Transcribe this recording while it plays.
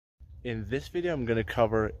In this video, I'm going to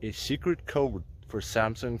cover a secret code for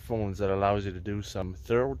Samsung phones that allows you to do some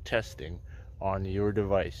thorough testing on your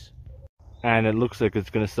device. And it looks like it's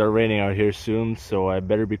going to start raining out here soon, so I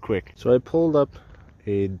better be quick. So I pulled up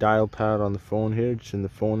a dial pad on the phone here, just in the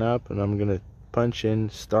phone app, and I'm going to punch in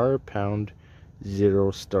 *#0*#,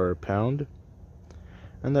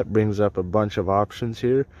 and that brings up a bunch of options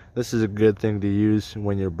here. This is a good thing to use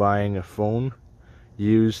when you're buying a phone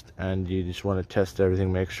used and you just want to test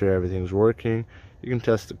everything, make sure everything's working. You can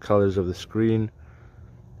test the colors of the screen: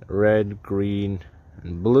 red, green,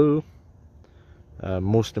 and blue.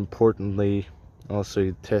 Most importantly, also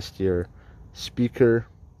you test your speaker.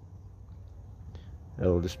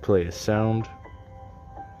 It'll just play a sound.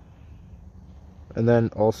 And then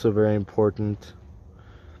also very important,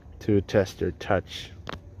 to test your touch.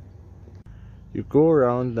 You go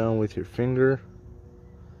around now with your finger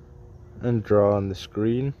and draw on the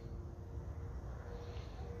screen.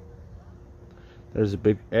 There's a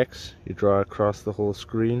big X, you draw across the whole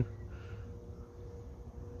screen.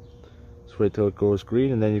 Just wait till it goes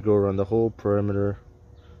green, and then you go around the whole perimeter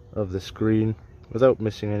of the screen without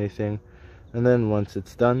missing anything. And then once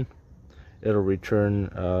it's done, it'll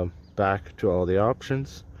return back to all the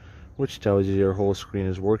options, which tells you your whole screen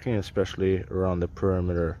is working, especially around the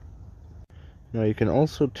perimeter. Now you can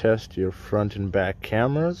also test your front and back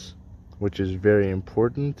cameras, which is very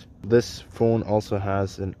important. This phone also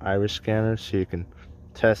has an iris scanner, so you can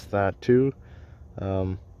test that too.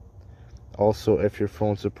 Also, if your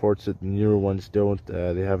phone supports it, the newer ones don't.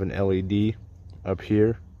 They have an LED up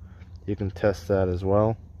here. You can test that as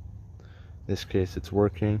well. In this case, it's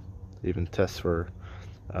working. You can test for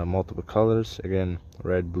multiple colors. Again,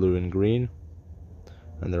 red, blue, and green,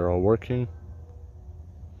 and they're all working.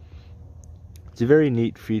 It's a very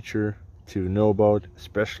neat feature to know about,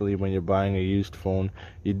 especially when you're buying a used phone.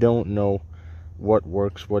 You don't know what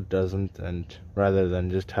works, what doesn't, and rather than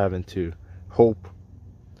just having to hope,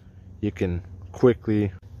 you can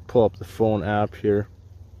quickly pull up the phone app here,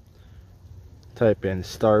 type in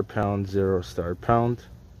 *#0*#,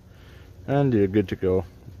 and you're good to go.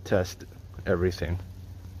 Test everything.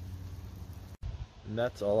 And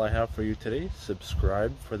that's all I have for you today.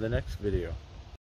 Subscribe for the next video.